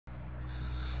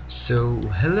So,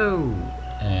 hello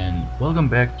and welcome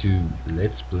back to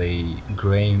Let's Play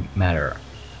Grey Matter.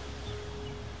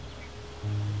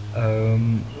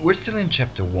 We're still in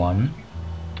chapter 1.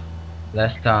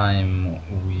 Last time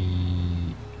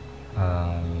we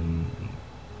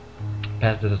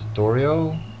passed the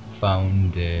tutorial,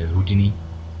 found Houdini,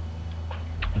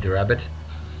 the rabbit,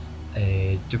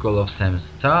 took all of Sam's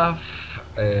stuff,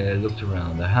 looked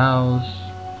around the house,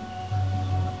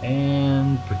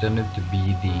 and pretended to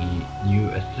be the new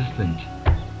assistant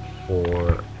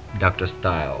for Dr.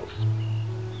 Styles.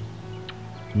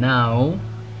 Now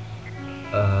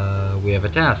we have a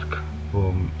task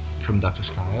from Dr.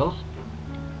 Styles,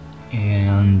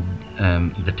 and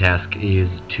the task is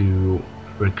to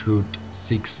recruit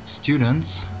 6 students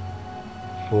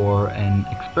for an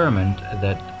experiment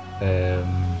that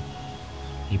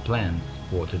he plans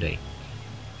for today.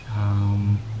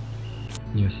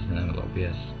 New assistant envelope,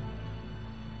 yes.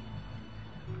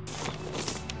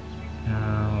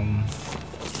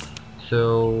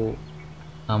 So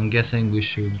I'm guessing we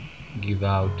should give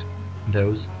out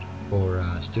those for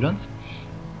students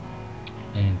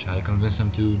and try to convince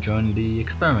them to join the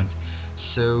experiment.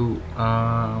 So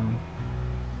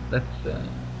let's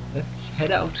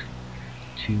head out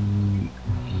to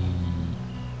the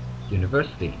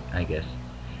university, I guess.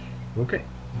 Okay,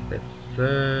 let's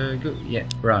go. Yeah,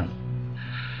 run.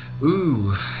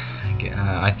 Ooh, okay,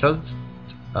 I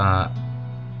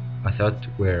thought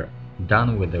we're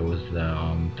done with those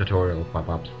tutorial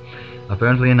pop-ups.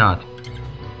 Apparently not.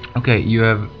 Okay, you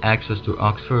have access to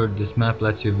Oxford. This map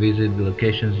lets you visit the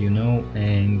locations you know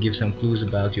and give some clues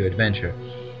about your adventure.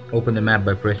 Open the map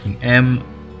by pressing M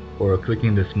or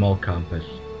clicking the small compass.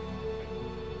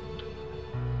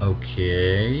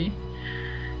 Okay.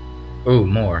 Oh,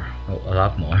 more. Oh, a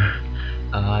lot more.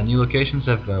 New locations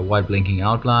have a white blinking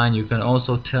outline. You can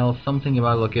also tell something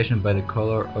about a location by the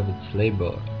color of its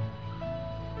label.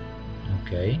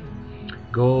 Okay.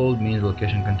 Gold means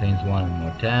location contains one or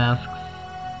more tasks.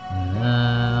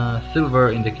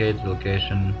 Silver indicates the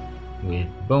location with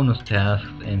bonus tasks,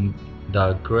 and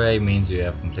dark gray means you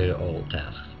have completed all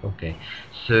tasks. Okay,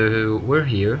 so we're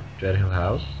here, Dreadhill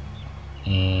House,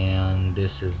 and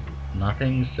this is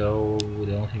nothing, so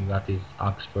the only thing we got is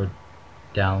Oxford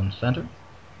Town Center.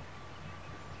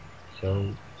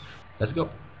 So let's go.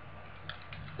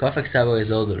 Carfax Tower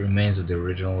is all that remains of the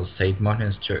original St.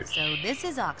 Martin's Church. So this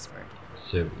is Oxford.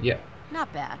 So yeah,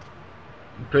 Not bad.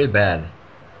 pretty bad.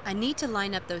 I need to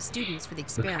line up those students for the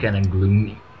Looks experiment. kinda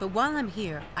gloomy. But while I'm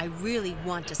here, I really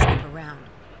want to snoop around.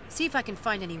 See if I can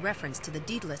find any reference to the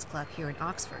Daedalus Club here in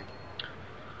Oxford.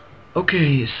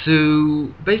 Okay, so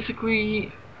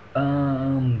basically,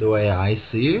 the way I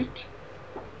see it,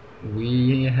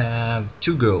 we have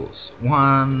 2 goals.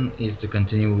 One is to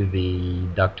continue with the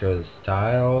Dr.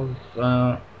 Styles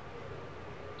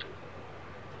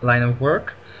line of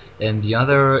work, and the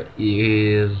other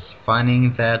is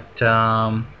finding that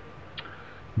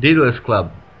Daedalus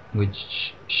Club,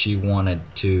 which she wanted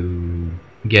to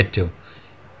get to,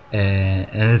 and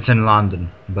it's in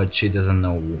London, but she doesn't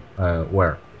know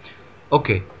where.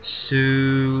 Okay, so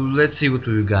let's see what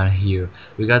we got here.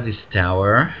 We got this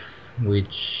tower,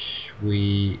 which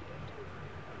we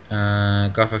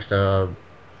Carfax Tower.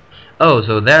 Oh,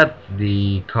 so that's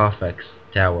the Carfax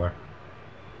Tower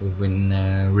we've been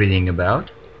reading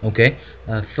about. Okay,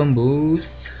 phone booth.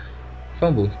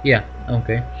 Yeah,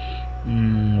 okay.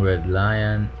 Red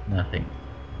Lion, nothing.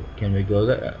 Can we go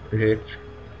there? It's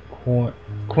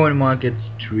Corn Market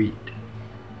Street.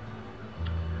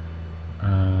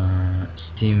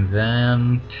 Steam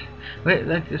vent. Wait,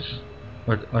 let's just.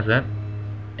 What's that?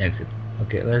 Exit.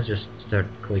 Okay, let's just start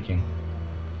clicking.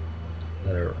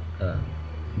 Let her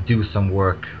do some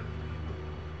work.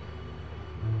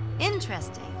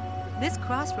 Interesting. This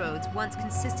crossroads once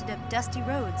consisted of dusty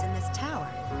roads in this tower.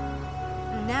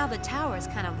 Now the tower is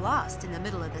kind of lost in the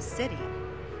middle of the city.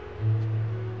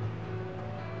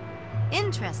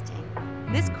 Interesting.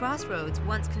 This crossroads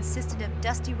once consisted of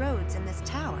dusty roads in this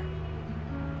tower.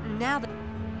 Now the...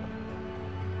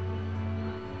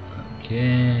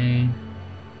 Okay.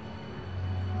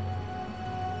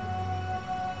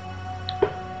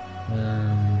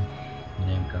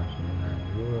 Name comes from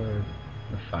the word.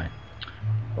 Fine.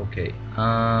 Okay.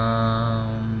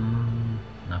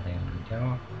 Nothing on the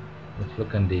tower. Let's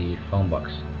look in the phone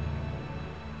box.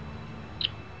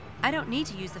 I don't need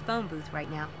to use the phone booth right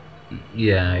now.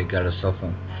 Yeah, I got a cell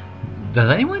phone. Does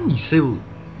anyone still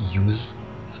use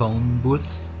phone booths?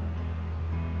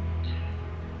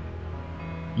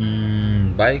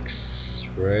 Bikes,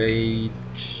 freight,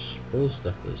 post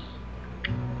office.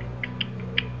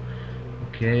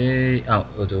 Okay.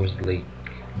 Oh, there was the lake.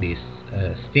 this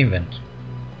steam vent.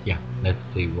 Yeah, let's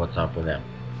see what's up with that.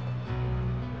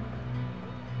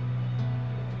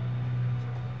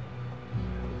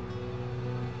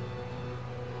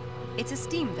 It's a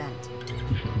steam vent.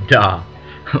 Duh.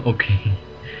 Okay.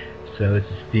 So it's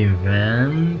a steam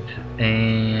vent,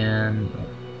 and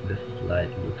this light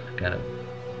looks kind of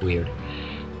weird.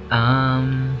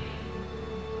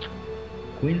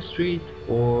 Queen Street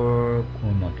or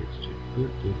Market Street?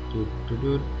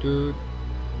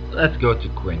 Let's go to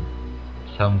Queen.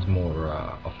 Sounds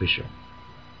more official.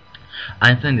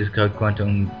 Einstein described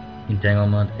quantum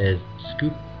entanglement as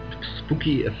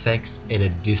spooky effects at a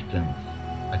distance.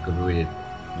 I could read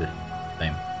this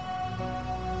thing.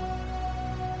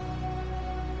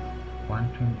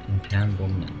 Quantum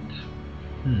entanglement.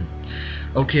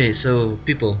 Okay, so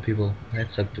people,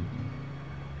 let's talk to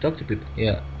people.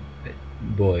 Yeah,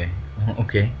 boy.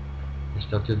 Okay, let's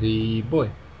talk to the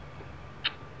boy.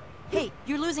 Hey,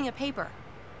 you're losing a paper.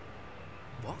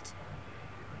 What?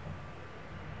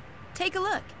 Take a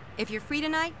look. If you're free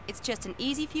tonight, it's just an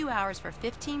easy few hours for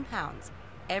 15 pounds.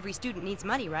 Every student needs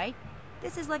money, right?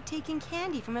 This is like taking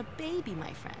candy from a baby,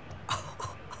 my friend.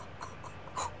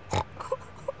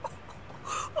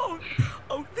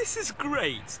 Oh, this is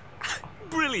great.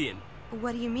 Brilliant.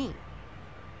 What do you mean?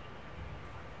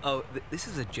 Oh, this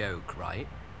is a joke, right?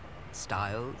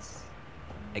 Styles?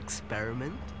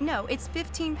 Experiment? No, it's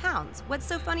 15 pounds. What's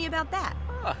so funny about that?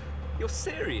 Ah, you're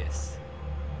serious.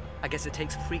 I guess it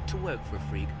takes a freak to work for a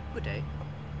freak. Good day.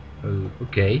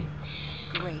 Okay.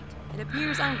 Great. It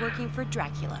appears I'm working for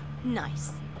Dracula.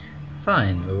 Nice.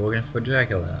 Fine, we're working for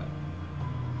Dracula.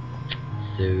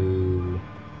 So...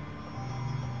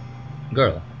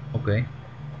 girl. Okay.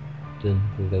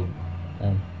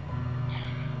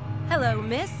 Hello,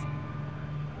 miss.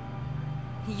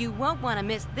 You won't want to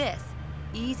miss this.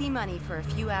 Easy money for a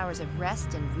few hours of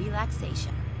rest and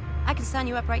relaxation. I can sign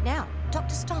you up right now.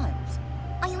 Dr. Styles,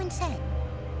 are you insane?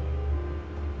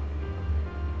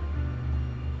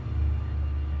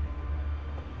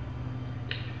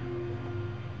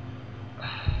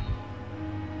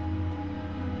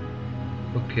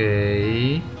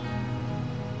 Okay.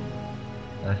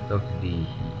 Let's talk to the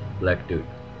black dude.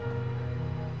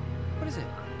 What is it?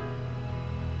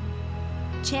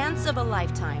 Chance of a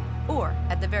lifetime. Or,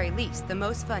 at the very least, the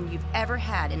most fun you've ever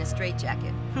had in a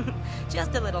straitjacket.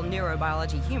 Just a little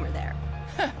neurobiology humor there.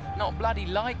 Not bloody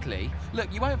likely.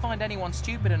 Look, you won't find anyone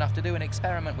stupid enough to do an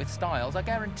experiment with Styles, I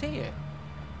guarantee it.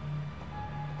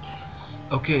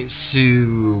 Okay,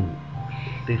 so...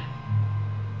 this...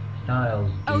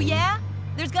 Styles... Oh dude, yeah?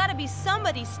 There's gotta be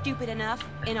somebody stupid enough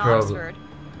in Probably. Oxford.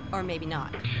 Or maybe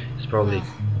not. It's probably Well,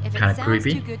 if it kind of sounds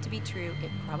creepy. too good to be true,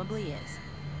 it probably is.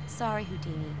 Sorry,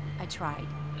 Houdini. I tried.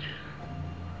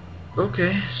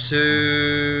 Okay, so...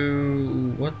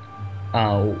 what?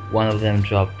 One of them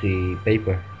dropped the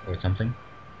paper or something.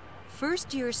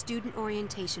 First year student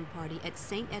orientation party at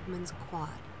St. Edmund's Quad.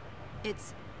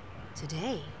 It's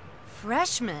today.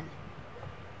 Freshman.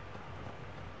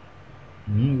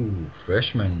 Ooh,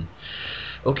 freshman.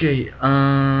 Okay,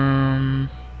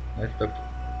 let's talk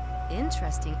to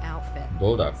Interesting outfit.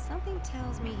 Bulldog. Something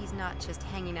tells me he's not just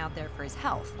hanging out there for his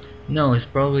health. No, it's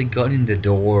probably got in the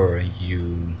door,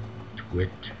 you twit.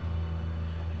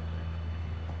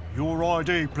 Your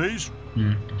ID, please.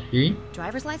 See?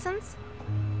 Driver's license?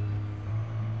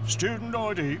 Student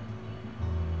ID.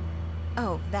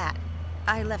 Oh, that.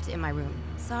 I left it in my room.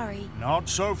 Sorry. Not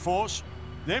so fast.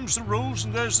 Them's the rules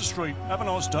and there's the street. Have a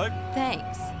nice day.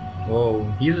 Thanks. Oh,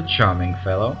 he's a charming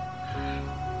fellow.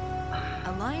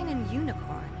 A lion and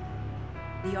unicorn.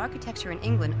 The architecture in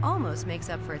England almost makes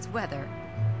up for its weather.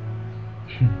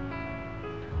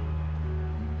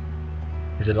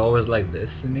 Is it always like this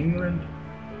in England?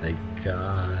 Like,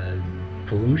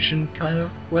 pollution kind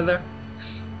of weather?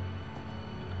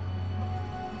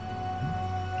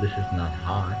 This is not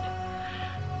hot.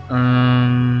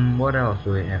 What else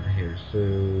do we have here? So,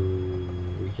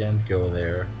 we can't go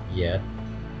there yet.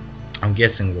 I'm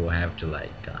guessing we'll have to,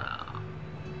 like,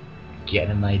 get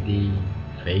an ID,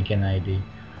 fake an ID.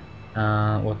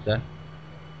 What's that?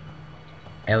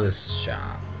 Alice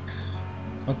shop.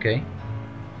 Okay.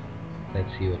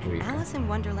 Let's see what we got. Alice in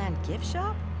Wonderland gift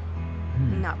shop?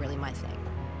 Not really my thing.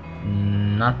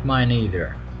 Not mine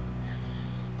either.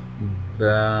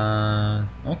 But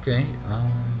okay.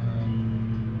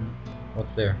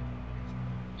 What's there?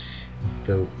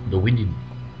 The Windy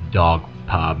Dog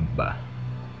Pub.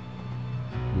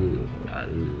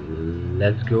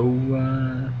 Let's go.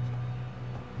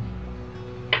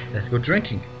 Let's go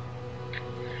drinking.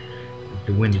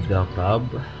 The Windy Dog Pub.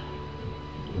 The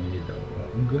Windy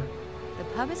Dog. The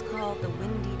pub is called the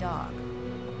Windy Dog.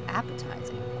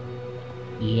 appetizing.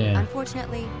 Yeah.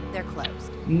 Unfortunately, they're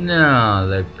closed. No,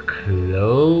 that's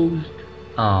closed.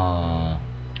 Oh,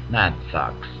 that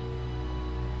sucks.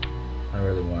 I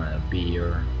really want a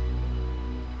beer.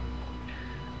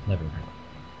 Never mind.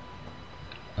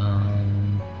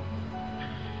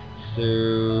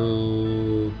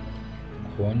 So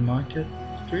Corn Market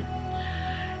Street.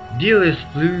 Dealus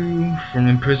flew from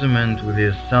imprisonment with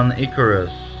his son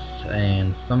Icarus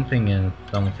and something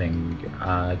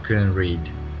I couldn't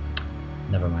read.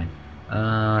 Never mind.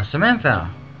 Samantha.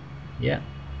 Yeah.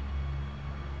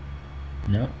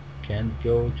 No, can't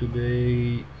go to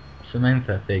the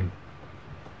Samantha thing.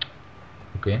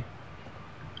 Okay.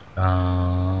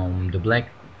 The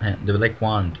black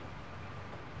wand.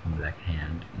 Black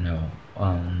hand. No.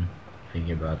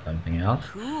 Thinking about something else.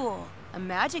 Cool. A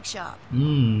magic shop.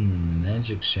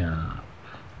 Magic shop.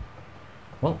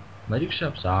 Well, magic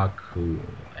shops are cool,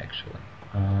 actually.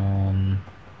 Can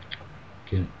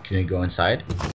we go inside?